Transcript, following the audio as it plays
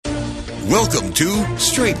Welcome to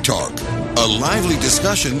Straight Talk, a lively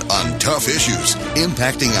discussion on tough issues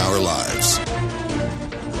impacting our lives.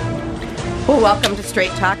 Well, welcome to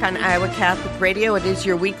Straight Talk on Iowa Catholic Radio. It is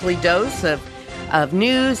your weekly dose of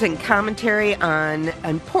news and commentary on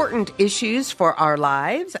important issues for our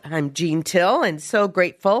lives. I'm Jeanne Thill, and so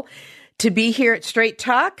grateful to be here at Straight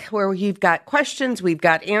Talk, where we've got questions, we've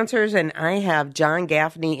got answers, and I have John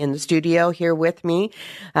Gaffney in the studio here with me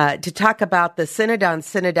to talk about the Synod on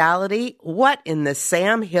Synodality. What in the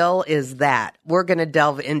Sam Hill is that? We're going to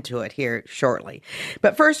delve into it here shortly.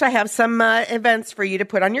 But first, I have some events for you to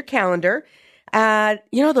put on your calendar.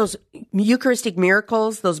 Those Eucharistic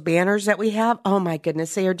miracles, those banners that we have, oh my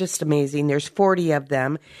goodness, they are just amazing. There's 40 of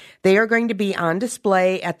them. They are going to be on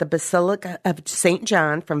display at the Basilica of St.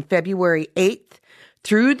 John from February 8th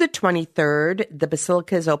through the 23rd. The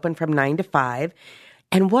Basilica is open from 9 to 5.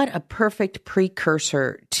 And what a perfect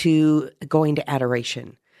precursor to going to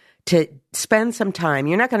adoration. To spend some time.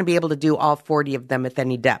 You're not going to be able to do all 40 of them with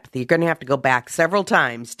any depth. You're going to have to go back several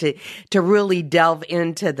times to really delve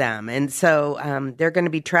into them. And so they're going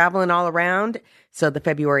to be traveling all around. So the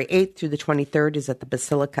February 8th through the 23rd is at the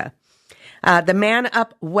Basilica. The Man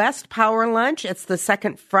Up West Power Lunch, it's the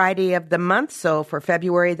second Friday of the month. So for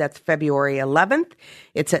February, that's February 11th.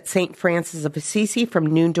 It's at St. Francis of Assisi from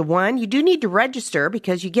noon to 1. You do need to register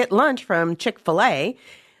because you get lunch from Chick-fil-A.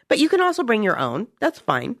 But you can also bring your own. That's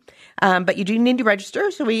fine. But you do need to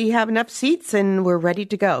register, so we have enough seats and we're ready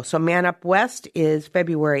to go. So Man Up West is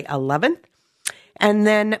February 11th. And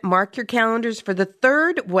then mark your calendars for the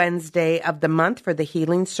third Wednesday of the month for the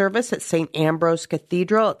healing service at St. Ambrose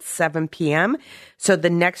Cathedral at 7 p.m. So the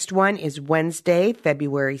next one is Wednesday,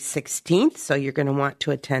 February 16th. So you're going to want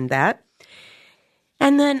to attend that.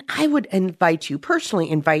 And then I would personally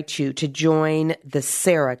invite you to join the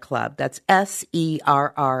Serra Club. That's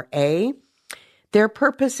SERRA. Their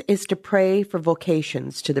purpose is to pray for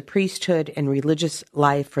vocations to the priesthood and religious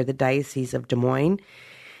life for the Diocese of Des Moines.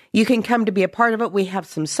 You can come to be a part of it. We have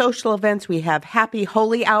some social events. We have Happy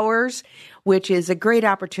Holy Hours, which is a great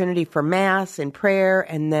opportunity for Mass and prayer,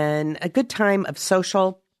 and then a good time of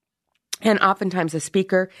social and oftentimes a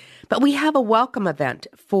speaker. But we have a welcome event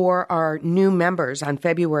for our new members on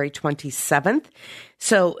February 27th.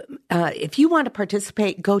 So if you want to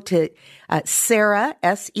participate, go to Serra,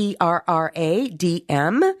 SERRA,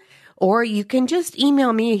 DM, or you can just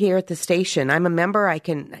email me here at the station. I'm a member. I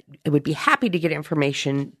would be happy to get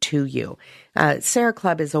information to you. Serra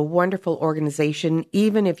Club is a wonderful organization,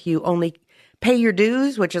 even if you only pay your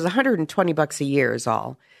dues, which is $120 a year is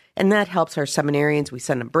all. And that helps our seminarians. We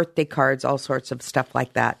send them birthday cards, all sorts of stuff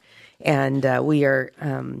like that. And we are,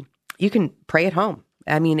 you can pray at home.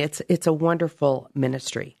 I mean, it's a wonderful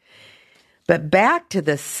ministry. But back to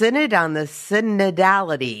the Synod on the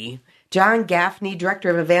Synodality. John Gaffney, Director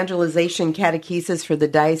of Evangelization Catechesis for the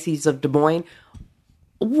Diocese of Des Moines.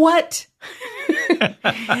 What?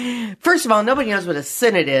 First of all, nobody knows what a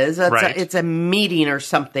synod is. Right. It's a meeting or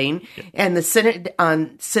something. And the Synod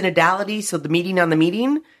on Synodality, so the meeting on the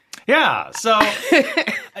meeting. Yeah, so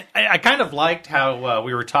I kind of liked how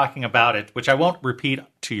we were talking about it, which I won't repeat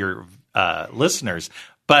to your listeners,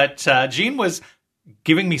 but Jeanne was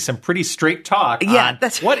giving me some pretty straight talk on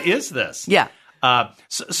what is this? Yeah.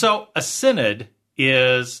 So a synod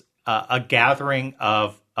is a gathering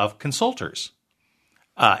of consultors.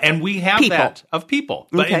 And we have that of people.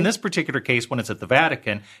 But in this particular case, when it's at the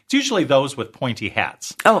Vatican, it's usually those with pointy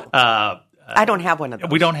hats. Oh, I don't have one of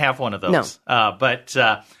those. We don't have one of those. No. But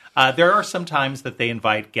there are some times that they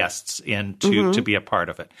invite guests in to be a part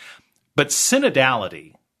of it. But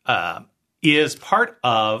synodality is part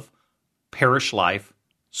of parish life,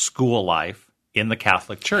 school life in the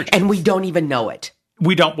Catholic Church. And we don't even know it.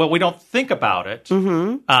 We don't think about it,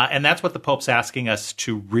 and that's what the Pope's asking us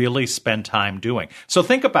to really spend time doing. So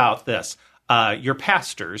think about this. Your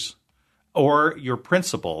pastors or your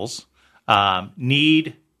principals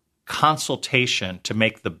need consultation to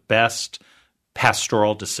make the best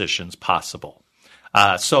pastoral decisions possible.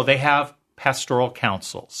 So they have pastoral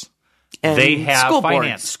councils. And they have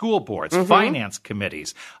school boards, finance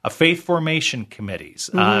committees, faith formation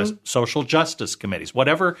committees, social justice committees,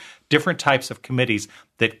 whatever different types of committees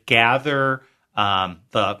that gather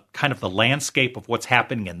the kind of the landscape of what's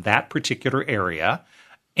happening in that particular area,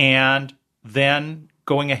 and then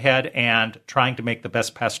going ahead and trying to make the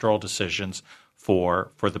best pastoral decisions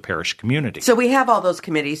for the parish community. So we have all those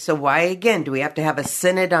committees. So why, again, do we have to have a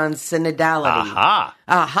synod on synodality?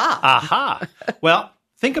 Aha. Well,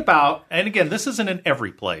 think about, and again, this isn't in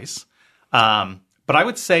every place, but I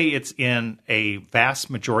would say it's in a vast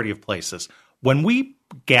majority of places. When we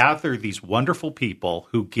gather these wonderful people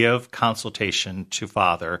who give consultation to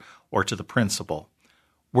Father or to the principal,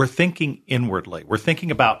 we're thinking inwardly. We're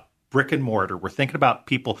thinking about brick and mortar. We're thinking about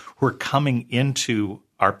people who are coming into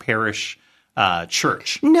our parish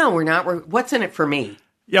church. No, we're not. What's in it for me?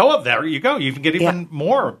 Yeah, well, there you go. You can get even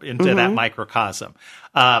more into that microcosm.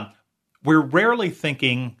 We're rarely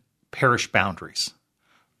thinking parish boundaries.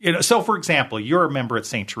 So, for example, you're a member at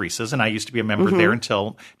St. Teresa's, and I used to be a member there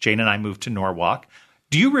until Jane and I moved to Norwalk.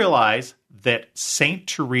 Do you realize that St.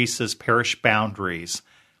 Teresa's parish boundaries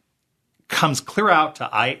comes clear out to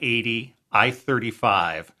I-80,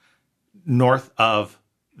 I-35, north of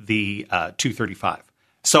the 235?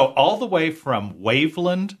 So all the way from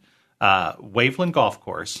Waveland Golf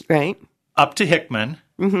Course, right, up to Hickman,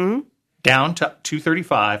 down to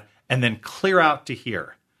 235, and then clear out to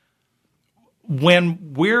here.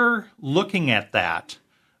 When we're looking at that,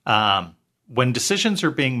 when decisions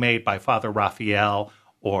are being made by Father Raphael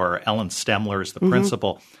or Ellen Stemler as the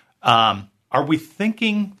principal, are we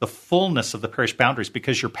thinking the fullness of the parish boundaries?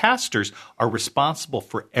 Because your pastors are responsible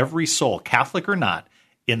for every soul, Catholic or not,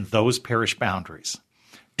 in those parish boundaries.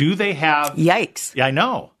 Do they have... Yikes. Yeah, I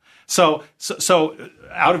know. So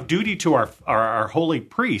out of duty to our holy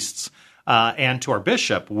priests and to our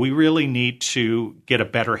bishop, we really need to get a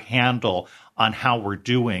better handle on how we're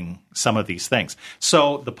doing some of these things.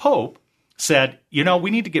 So the Pope said,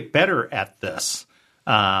 we need to get better at this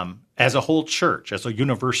as a whole church, as a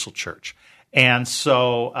universal church. And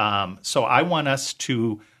so I want us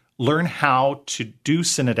to learn how to do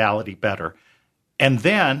synodality better, and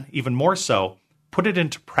then, even more so, put it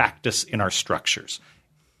into practice in our structures,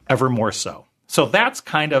 ever more so. So that's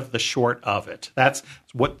kind of the short of it. That's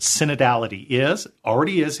what synodality is,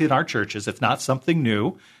 already is in our churches. It's not something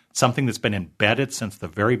new, something that's been embedded since the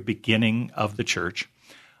very beginning of the church.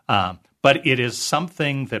 But it is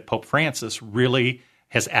something that Pope Francis really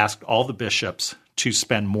has asked all the bishops to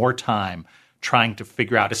spend more time trying to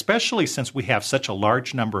figure out, especially since we have such a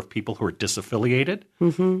large number of people who are disaffiliated,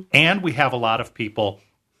 and we have a lot of people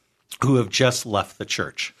who have just left the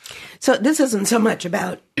church. So this isn't so much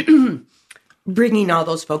about bringing all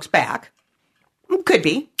those folks back. Could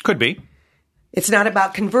be. Could be. It's not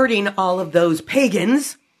about converting all of those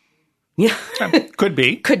pagans. Yeah. Could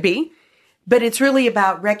be. Could be. But it's really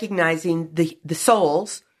about recognizing the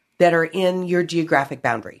souls that are in your geographic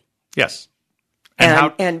boundary. Yes.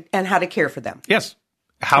 And how to care for them. Yes.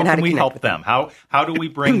 How can we help them? How do we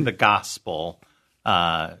bring the gospel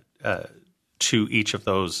to each of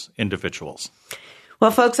those individuals?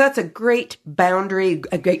 Well, folks, that's a great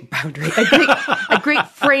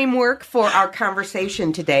framework for our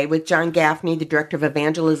conversation today with John Gaffney, the Director of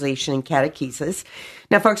Evangelization and Catechesis.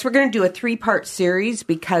 Now, folks, we're going to do a 3-part series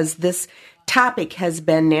because this topic has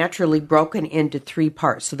been naturally broken into 3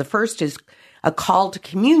 parts. So the first is a call to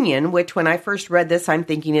communion, which when I first read this, I'm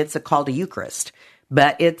thinking it's a call to Eucharist,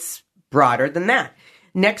 but it's broader than that.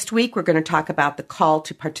 Next week, we're going to talk about the call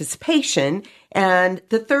to participation, and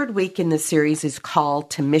the 3rd week in the series is call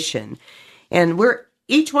to mission. And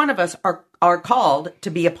each one of us are called to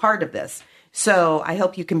be a part of this. So I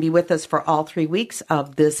hope you can be with us for all 3 weeks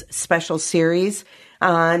of this special series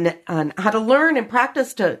on how to learn and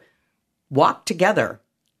practice to walk together.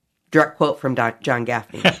 Direct quote from John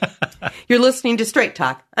Gaffney. You're listening to Straight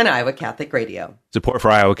Talk on Iowa Catholic Radio. Support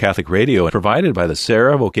for Iowa Catholic Radio is provided by the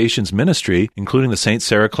Sarah Vocations Ministry, including the St.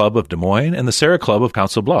 Sarah Club of Des Moines and the Sarah Club of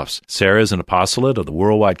Council Bluffs. Sarah is an apostolate of the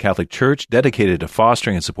Worldwide Catholic Church dedicated to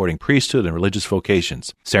fostering and supporting priesthood and religious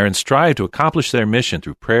vocations. Sarahans strive to accomplish their mission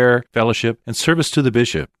through prayer, fellowship, and service to the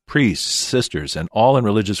bishop, priests, sisters, and all in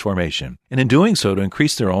religious formation, and in doing so to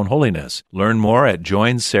increase their own holiness. Learn more at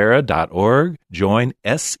joinsarah.org,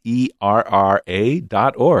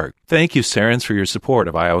 joinserra.org. Thank you, Sarahans, for your support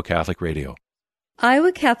of Iowa Catholic Radio.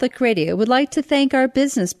 Iowa Catholic Radio would like to thank our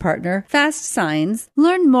business partner, Fast Signs.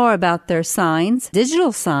 Learn more about their signs,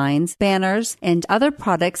 digital signs, banners, and other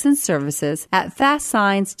products and services at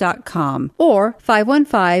fastsigns.com or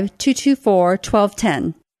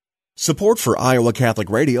 515-224-1210. Support for Iowa Catholic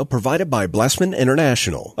Radio provided by Blessman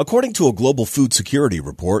International. According to a global food security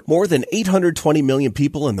report, more than 820 million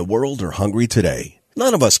people in the world are hungry today.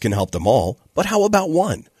 None of us can help them all, but how about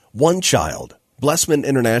one child? Blessman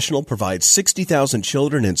International provides 60,000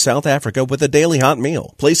 children in South Africa with a daily hot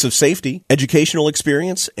meal, place of safety, educational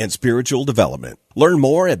experience, and spiritual development. Learn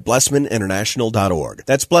more at blessmaninternational.org.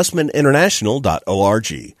 That's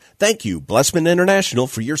blessmaninternational.org. Thank you, Blessman International,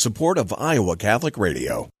 for your support of Iowa Catholic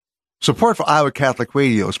Radio. Support for Iowa Catholic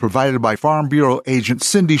Radio is provided by Farm Bureau agent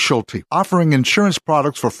Cindy Schulte, offering insurance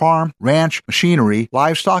products for farm, ranch, machinery,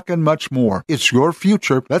 livestock, and much more. It's your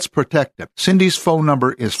future. Let's protect it. Cindy's phone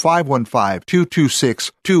number is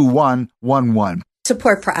 515-226-2111.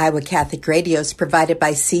 Support for Iowa Catholic Radio is provided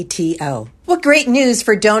by CTO. What great news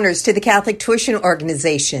for donors to the Catholic Tuition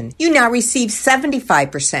Organization. You now receive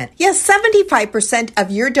 75%. Yes, 75%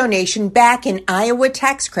 of your donation back in Iowa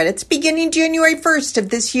tax credits beginning January 1st of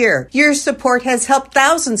this year. Your support has helped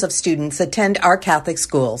thousands of students attend our Catholic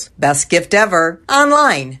schools. Best gift ever.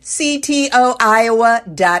 Online,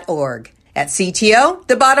 ctoiowa.org. At CTO,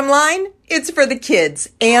 the bottom line, it's for the kids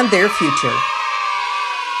and their future.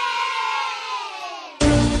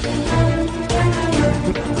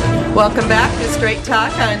 Welcome back to Straight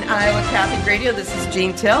Talk on Iowa Catholic Radio. This is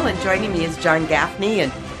Jeanne Thill, and joining me is John Gaffney.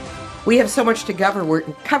 And we have so much to cover.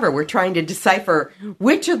 We're trying to decipher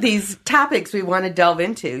which of these topics we want to delve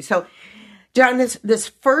into. So, John, this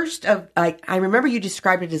first of, I remember you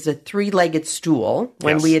described it as a three-legged stool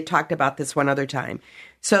when we had talked about this one other time.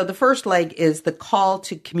 So the first leg is the call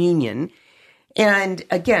to communion. And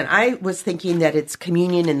again, I was thinking that it's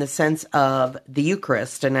communion in the sense of the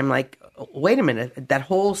Eucharist. And I'm like, wait a minute, that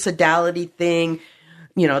whole synodality thing,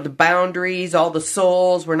 you know, the boundaries, all the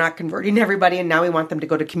souls, we're not converting everybody, and now we want them to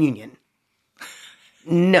go to communion.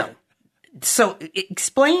 No. So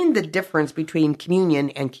explain the difference between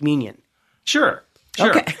communion and communion. Sure.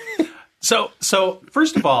 Okay. So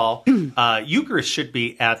first of all, Eucharist should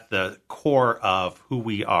be at the core of who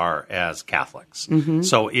we are as Catholics. Mm-hmm.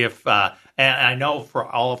 So if, and I know for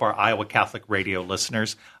all of our Iowa Catholic Radio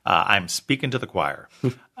listeners, I'm speaking to the choir.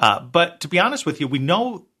 But to be honest with you, we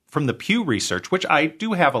know from the Pew research, which I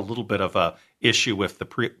do have a little bit of a issue with the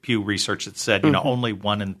Pew research that said, you know, only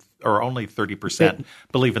 30%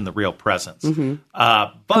 believe in the real presence. Mm-hmm.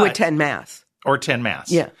 But who attend Mass. Or attend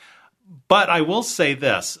Mass. Yeah. But I will say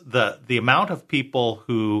this, the amount of people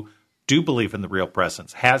who do believe in the real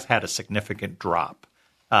presence has had a significant drop.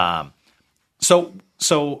 So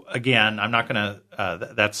again, I'm not going to,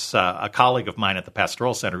 that's a colleague of mine at the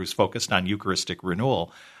Pastoral Center who's focused on Eucharistic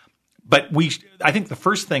renewal. But I think the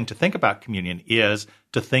first thing to think about communion is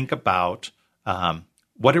to think about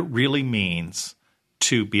what it really means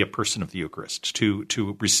to be a person of the Eucharist,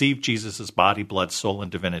 to receive Jesus' body, blood, soul,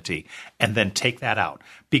 and divinity, and then take that out.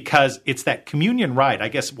 Because it's that communion rite. I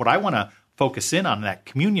guess what I want to focus in on, that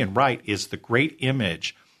communion rite, is the great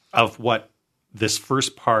image of what this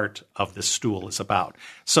first part of the stool is about.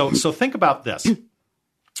 So think about this.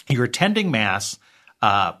 You're attending Mass,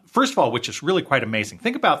 first of all, which is really quite amazing.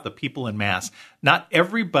 Think about the people in Mass. Not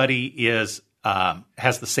everybody has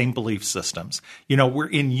the same belief systems. You know, we're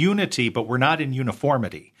in unity, but we're not in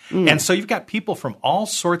uniformity. And so you've got people from all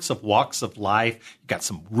sorts of walks of life. You've got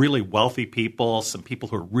some really wealthy people, some people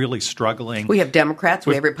who are really struggling. We have Democrats,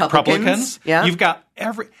 we have Republicans. Yeah. You've got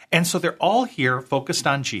and so they're all here focused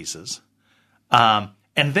on Jesus.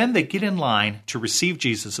 And then they get in line to receive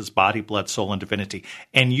Jesus' body, blood, soul, and divinity.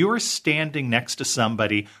 And you're standing next to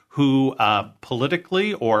somebody who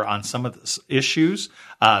politically or on some of the issues,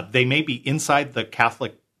 they may be inside the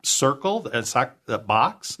Catholic circle, the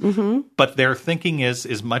box, but their thinking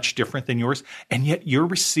is much different than yours. And yet you're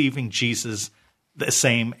receiving Jesus the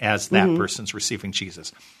same as that person's receiving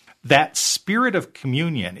Jesus. That spirit of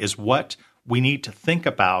communion is what we need to think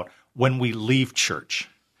about when we leave church.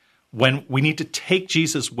 When we need to take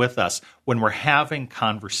Jesus with us when we're having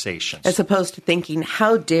conversations. As opposed to thinking,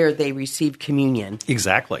 how dare they receive communion?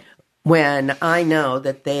 Exactly. When I know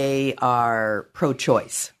that they are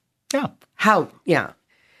pro-choice. Yeah. How, yeah.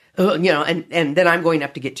 You know, and then I'm going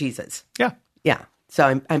up to get Jesus. Yeah. Yeah.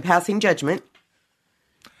 So I'm passing judgment.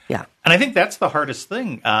 Yeah. And I think that's the hardest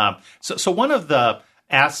thing. So one of the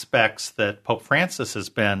aspects that Pope Francis has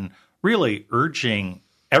been really urging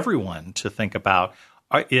everyone to think about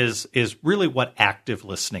is really what active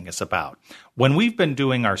listening is about. When we've been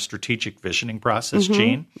doing our strategic visioning process,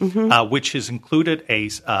 Jeanne, which has included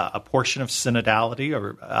a portion of synodality,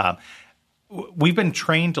 or we've been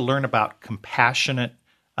trained to learn about compassionate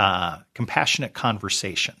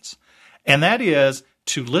conversations, and that is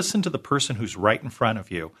to listen to the person who's right in front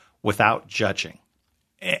of you without judging.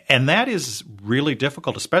 And that is really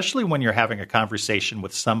difficult, especially when you're having a conversation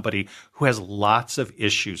with somebody who has lots of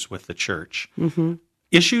issues with the church.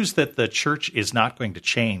 Issues that the church is not going to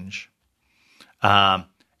change. And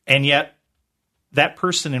yet, that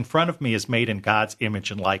person in front of me is made in God's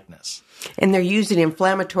image and likeness. And they're using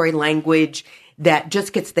inflammatory language that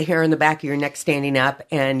just gets the hair on the back of your neck standing up,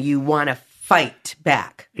 and you want to fight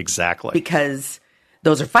back. Exactly. Because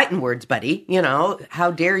those are fighting words, buddy. You know,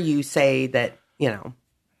 how dare you say that, you know,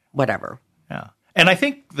 whatever. Yeah. And I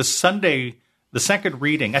think the second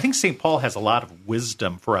reading, I think St. Paul has a lot of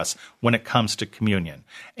wisdom for us when it comes to communion.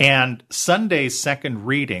 And Sunday's second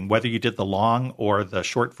reading, whether you did the long or the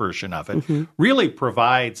short version of it, really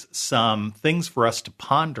provides some things for us to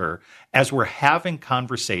ponder as we're having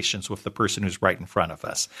conversations with the person who's right in front of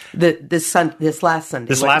us. This last Sunday.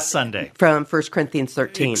 This last Sunday. From 1 Corinthians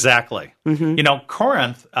 13. Exactly.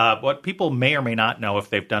 Corinth, what people may or may not know if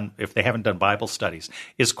they haven't done Bible studies,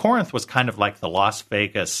 is Corinth was kind of like the Las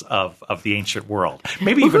Vegas of the ancient world.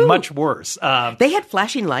 Maybe even much worse. They had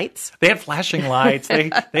flashing lights. They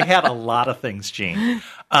had a lot of things, Jeanne.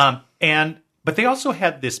 But they also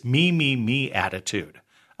had this me attitude.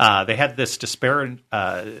 They had this despair,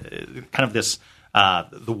 kind of this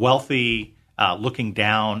the wealthy looking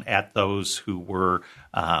down at those who were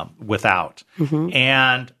without.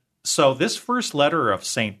 And so this first letter of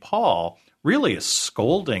St. Paul really is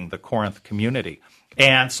scolding the Corinth community.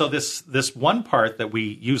 And so this one part that we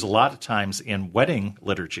use a lot of times in wedding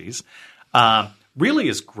liturgies really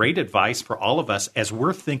is great advice for all of us as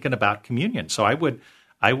we're thinking about communion. So I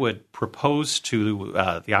would propose to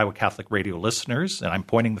the Iowa Catholic Radio listeners, and I'm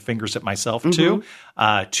pointing the fingers at myself too,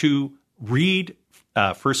 to read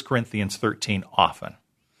 1 Corinthians 13 often.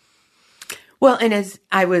 Well, and as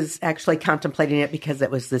I was actually contemplating it because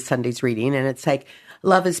it was this Sunday's reading, and it's like,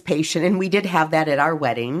 love is patient. And we did have that at our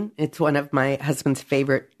wedding. It's one of my husband's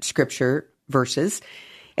favorite scripture verses.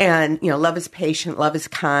 And, love is patient, love is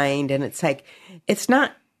kind. And it's like, it's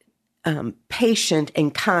not patient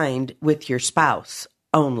and kind with your spouse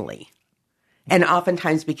only. And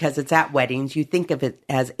oftentimes, because it's at weddings, you think of it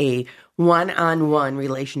as a one-on-one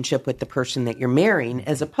relationship with the person that you're marrying,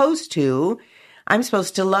 as opposed to, I'm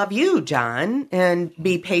supposed to love you, John, and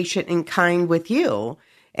be patient and kind with you.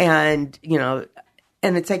 And, and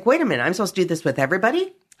it's like, wait a minute, I'm supposed to do this with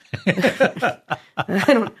everybody? I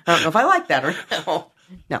don't know if I like that or no.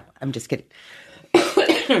 No, I'm just kidding.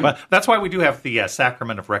 But that's why we do have the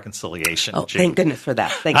sacrament of reconciliation. Oh, thank goodness for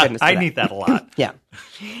that. Thank goodness for that. I need that a lot. Yeah.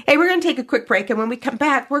 Hey, we're going to take a quick break, and when we come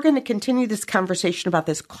back, we're going to continue this conversation about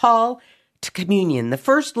this call to communion, the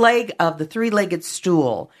first leg of the three-legged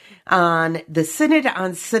stool on the Synod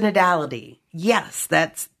on Synodality. Yes,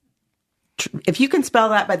 that's if you can spell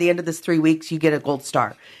that by the end of this 3 weeks, you get a gold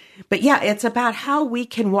star. But yeah, it's about how we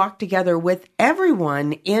can walk together with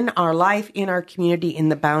everyone in our life, in our community, in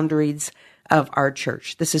the boundaries of our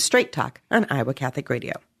church. This is Straight Talk on Iowa Catholic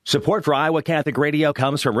Radio. Support for Iowa Catholic Radio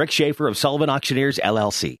comes from Rick Schaefer of Sullivan Auctioneers,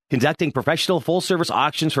 LLC, conducting professional full-service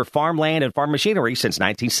auctions for farmland and farm machinery since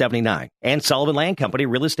 1979. And Sullivan Land Company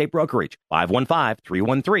Real Estate Brokerage,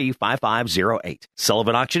 515-313-5508.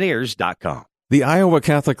 SullivanAuctioneers.com. The Iowa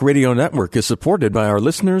Catholic Radio Network is supported by our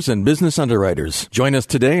listeners and business underwriters. Join us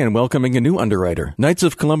today in welcoming a new underwriter, Knights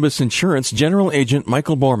of Columbus Insurance General Agent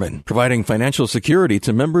Michael Borman, providing financial security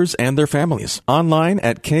to members and their families. Online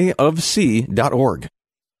at kofc.org.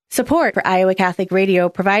 Support for Iowa Catholic Radio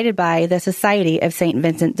provided by the Society of St.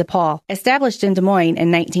 Vincent de Paul. Established in Des Moines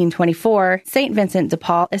in 1924, St. Vincent de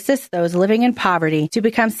Paul assists those living in poverty to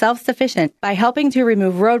become self-sufficient by helping to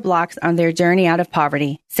remove roadblocks on their journey out of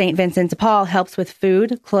poverty. St. Vincent de Paul helps with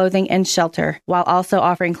food, clothing, and shelter, while also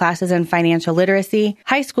offering classes in financial literacy,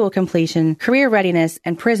 high school completion, career readiness,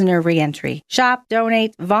 and prisoner reentry. Shop,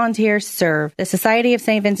 donate, volunteer, serve. The Society of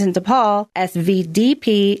St. Vincent de Paul,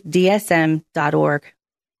 svdpdsm.org.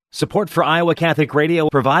 Support for Iowa Catholic Radio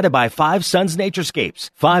provided by Five Sons Naturescapes.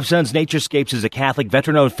 Five Sons Naturescapes is a Catholic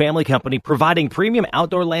veteran-owned family company providing premium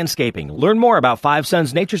outdoor landscaping. Learn more about Five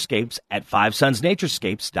Sons Naturescapes at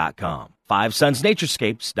fivesonsnaturescapes.com.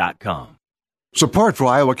 fivesonsnaturescapes.com. Support for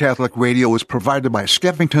Iowa Catholic Radio is provided by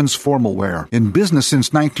Skeffington's Formalware, in business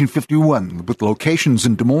since 1951, with locations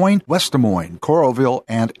in Des Moines, West Des Moines, Coralville,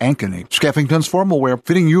 and Ankeny. Skeffington's Formalware,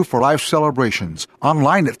 fitting you for life celebrations.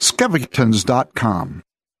 Online at skeffingtons.com.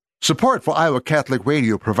 Support for Iowa Catholic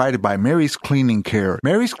Radio provided by Mary's Cleaning Care.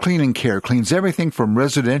 Mary's Cleaning Care cleans everything from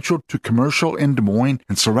residential to commercial in Des Moines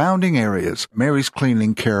and surrounding areas.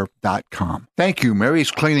 maryscleaningcare.com. Thank you,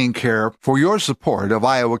 Mary's Cleaning Care, for your support of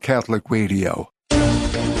Iowa Catholic Radio.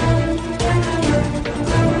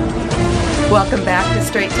 Welcome back to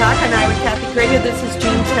Straight Talk on Iowa Catholic Radio. This is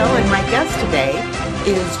Jeanne Thill, and my guest today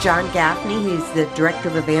is John Gaffney. He's the Director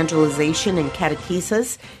of Evangelization and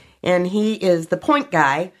Catechesis, and he is the point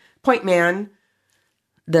guy, point man,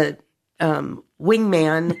 the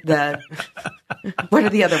wingman, the what are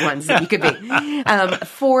the other ones that you could be,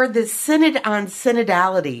 for the Synod on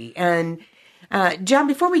Synodality. And John,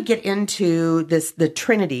 before we get into this, the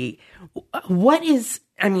Trinity, what is,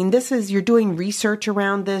 I mean, this is, you're doing research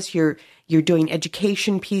around this, you're doing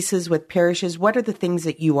education pieces with parishes. What are the things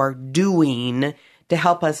that you are doing to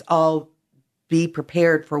help us all be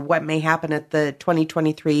prepared for what may happen at the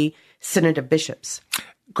 2023 Synod of Bishops?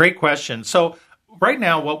 Great question. So right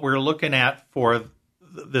now, what we're looking at for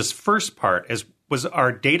this first part was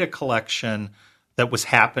our data collection that was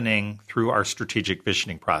happening through our strategic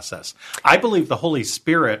visioning process. I believe the Holy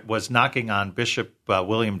Spirit was knocking on Bishop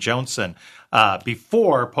William Johnson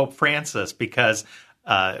before Pope Francis, because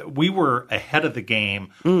we were ahead of the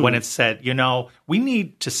game when it said, we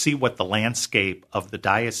need to see what the landscape of the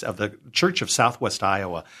diocese of the Church of Southwest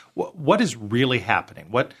Iowa, what is really happening.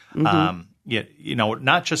 What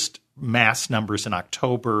not just mass numbers in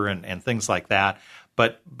October and things like that,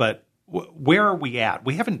 but where are we at?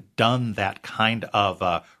 We haven't done that kind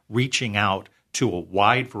of reaching out to a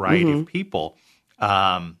wide variety of people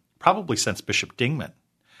probably since Bishop Dingman.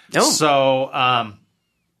 Oh. So,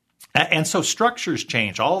 and so structures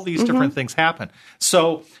change. All these different things happen.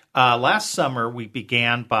 So last summer we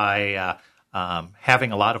began by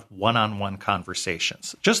having a lot of one-on-one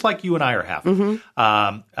conversations, just like you and I are having.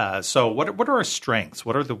 So what are our strengths?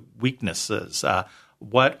 What are the weaknesses?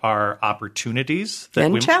 What are opportunities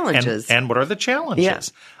and challenges? And what are the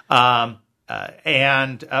challenges? Yeah.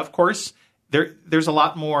 And, of course, there's a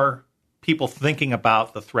lot more people thinking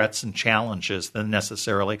about the threats and challenges than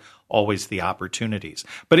necessarily always the opportunities.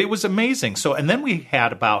 But it was amazing. So, and then we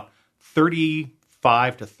had about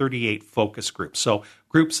 35 to 38 focus groups. So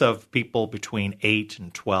groups of people between 8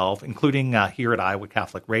 and 12, including here at Iowa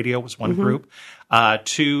Catholic Radio was one group,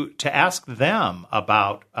 to ask them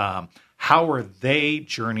about how are they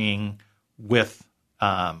journeying with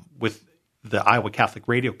the Iowa Catholic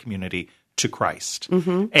Radio community to Christ,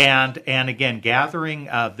 and again gathering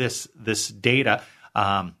this data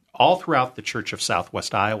all throughout the Church of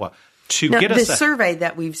Southwest Iowa to get us the survey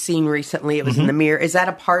that we've seen recently. It was in the Mirror. Is that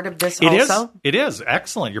a part of this also? It is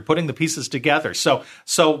excellent. You're putting the pieces together. So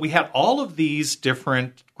we had all of these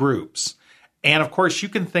different groups. And, of course, you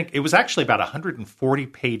can think it was actually about 140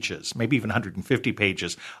 pages, maybe even 150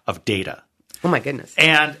 pages of data. Oh, my goodness.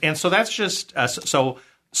 And so that's just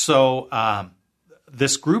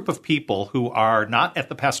this group of people who are not at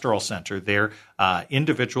the pastoral center, they're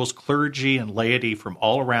individuals, clergy and laity from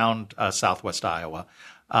all around Southwest Iowa,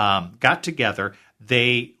 got together.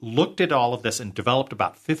 They looked at all of this and developed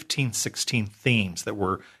about 15, 16 themes that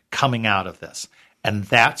were coming out of this. And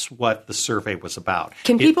that's what the survey was about.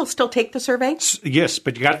 Can people still take the survey? Yes,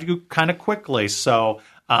 but you got to do kind of quickly. So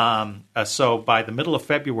by the middle of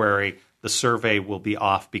February, the survey will be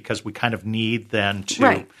off because we kind of need then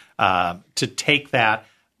to take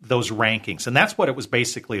those rankings. And that's what it was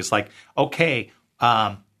basically. It's like, okay,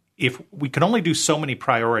 if we can only do so many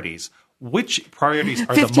priorities, which priorities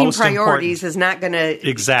are the most important? 15 priorities is not going to...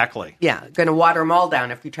 Exactly. Yeah, going to water them all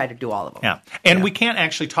down if we try to do all of them. Yeah, and we can't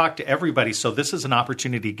actually talk to everybody, so this is an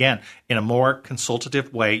opportunity, again, in a more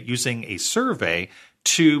consultative way, using a survey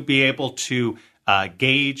to be able to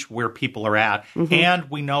gauge where people are at,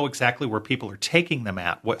 and we know exactly where people are taking them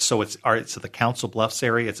at. So it's the Council Bluffs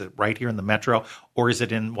area, is it right here in the metro, or is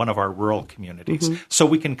it in one of our rural communities? So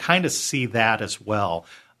we can kind of see that as well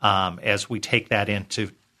as we take that in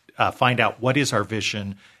to find out what is our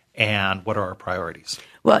vision and what are our priorities.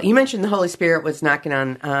 Well, you mentioned the Holy Spirit was knocking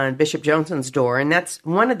on Bishop Johnson's door, and that's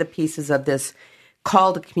one of the pieces of this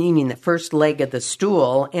call to communion, the first leg of the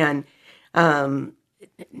stool, and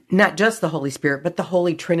not just the Holy Spirit, but the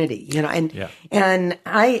Holy Trinity, And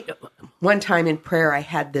I, one time in prayer, I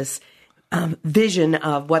had this vision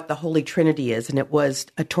of what the Holy Trinity is, and it was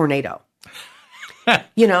a tornado.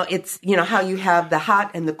 It's, how you have the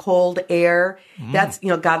hot and the cold air. That's,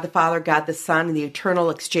 God the Father, God the Son, and the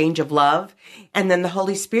eternal exchange of love. And then the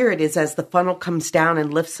Holy Spirit is as the funnel comes down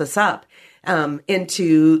and lifts us up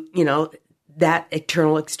into, that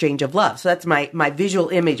eternal exchange of love. So that's my visual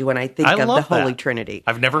image when I think of the Holy Trinity.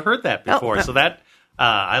 I've never heard that before. So that,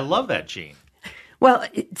 I love that, Jeanne. Well,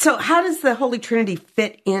 so how does the Holy Trinity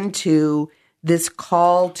fit into this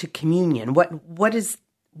call to communion?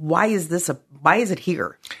 Why is it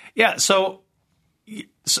here? Yeah. So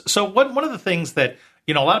one of the things that,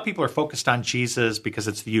 a lot of people are focused on Jesus because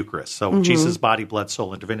it's the Eucharist. So Jesus' body, blood,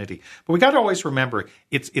 soul, and divinity. But we got to always remember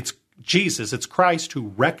it's Jesus, it's Christ who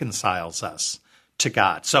reconciles us to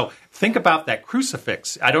God. So think about that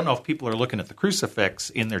crucifix. I don't know if people are looking at the crucifix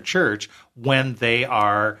in their church when they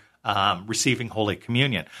are receiving Holy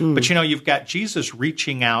Communion. But, you've got Jesus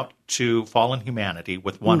reaching out to fallen humanity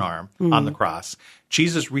with one arm on the cross,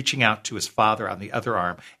 Jesus reaching out to his Father on the other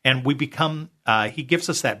arm, and we become, he gives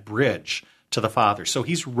us that bridge to the Father. So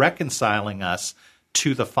he's reconciling us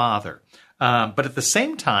to the Father. But at the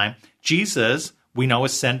same time, Jesus, we know,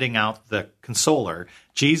 is sending out the Consoler.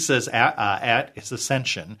 Jesus at his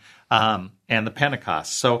ascension and the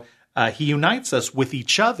Pentecost. So he unites us with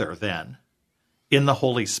each other then in the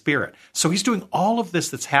Holy Spirit. So he's doing all of this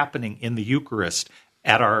that's happening in the Eucharist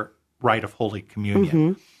at our rite of Holy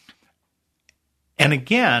Communion. And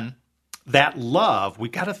again, that love, we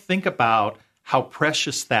got to think about how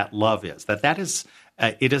precious that love is. That is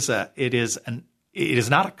it is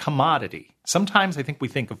not a commodity. Sometimes I think we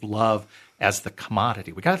think of love as the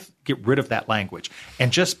commodity. We got to get rid of that language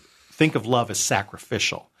and just think of love as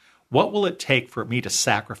sacrificial. What will it take for me to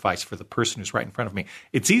sacrifice for the person who's right in front of me?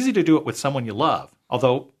 It's easy to do it with someone you love,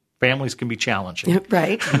 although families can be challenging.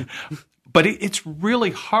 Right. But it's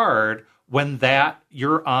really hard when that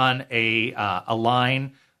you're on a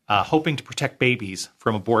line hoping to protect babies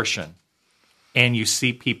from abortion, and you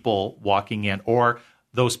see people walking in, or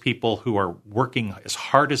those people who are working as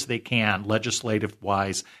hard as they can,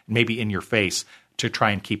 legislative-wise, maybe in your face, to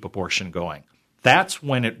try and keep abortion going. That's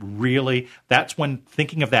when that's when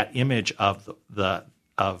thinking of that image of the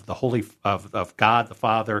holy of God the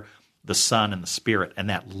Father, the Son, and the Spirit, and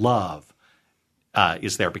that love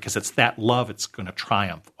is there, because it's that love that's going to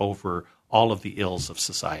triumph over all of the ills of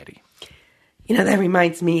society. That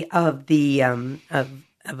reminds me of the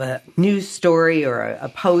of a news story or a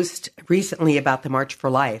post recently about the March for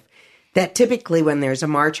Life, that typically when there's a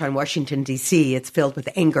march on Washington, D.C., it's filled with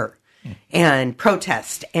anger and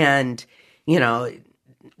protest and,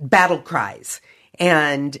 battle cries.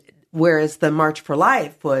 And whereas the March for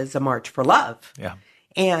Life was a march for love. Yeah.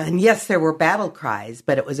 And yes, there were battle cries,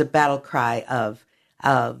 but it was a battle cry of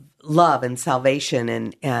love and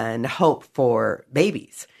salvation and hope for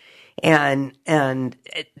babies. And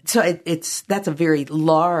so that's a very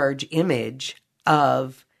large image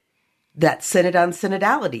of that synod on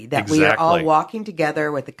synodality, that we are all walking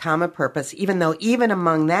together with a common purpose, even though even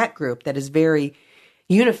among that group that is very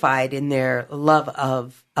unified in their love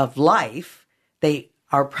of life, they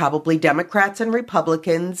are probably Democrats and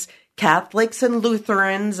Republicans, Catholics and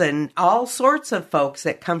Lutherans, and all sorts of folks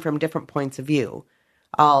that come from different points of view,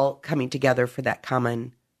 all coming together for that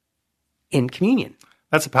common in communion.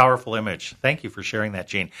 That's a powerful image. Thank you for sharing that,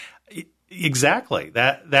 Jeanne. Exactly.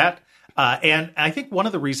 And I think one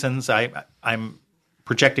of the reasons I'm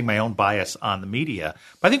projecting my own bias on the media,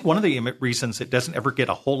 but I think one of the reasons it doesn't ever get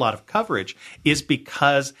a whole lot of coverage is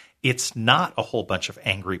because it's not a whole bunch of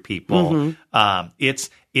angry people. It's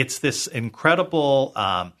this incredible,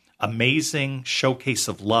 amazing showcase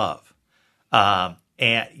of love.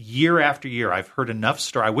 And year after year, I've heard enough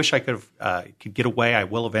stories. I wish I could get away. I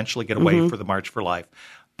will eventually get away for the March for Life.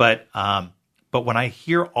 But when I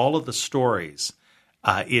hear all of the stories,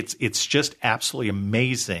 it's just absolutely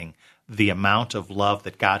amazing the amount of love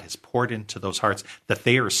that God has poured into those hearts that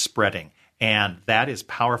they are spreading. And that is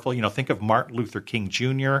powerful. Think of Martin Luther King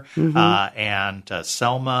Jr. And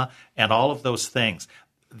Selma and all of those things.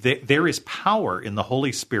 There is power in the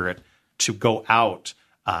Holy Spirit to go out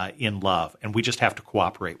in love, and we just have to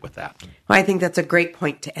cooperate with that. Well, I think that's a great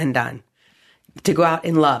point to end on, to go out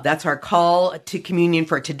in love. That's our call to communion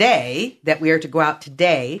for today, that we are to go out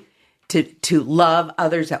today to love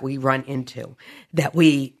others that we run into, that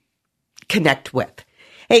we connect with.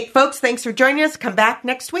 Hey, folks, thanks for joining us. Come back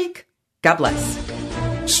next week. God bless.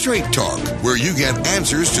 Straight Talk, where you get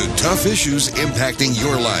answers to tough issues impacting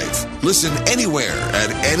your life. Listen anywhere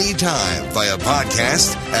at any time via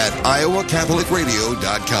podcast at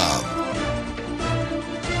iowacatholicradio.com.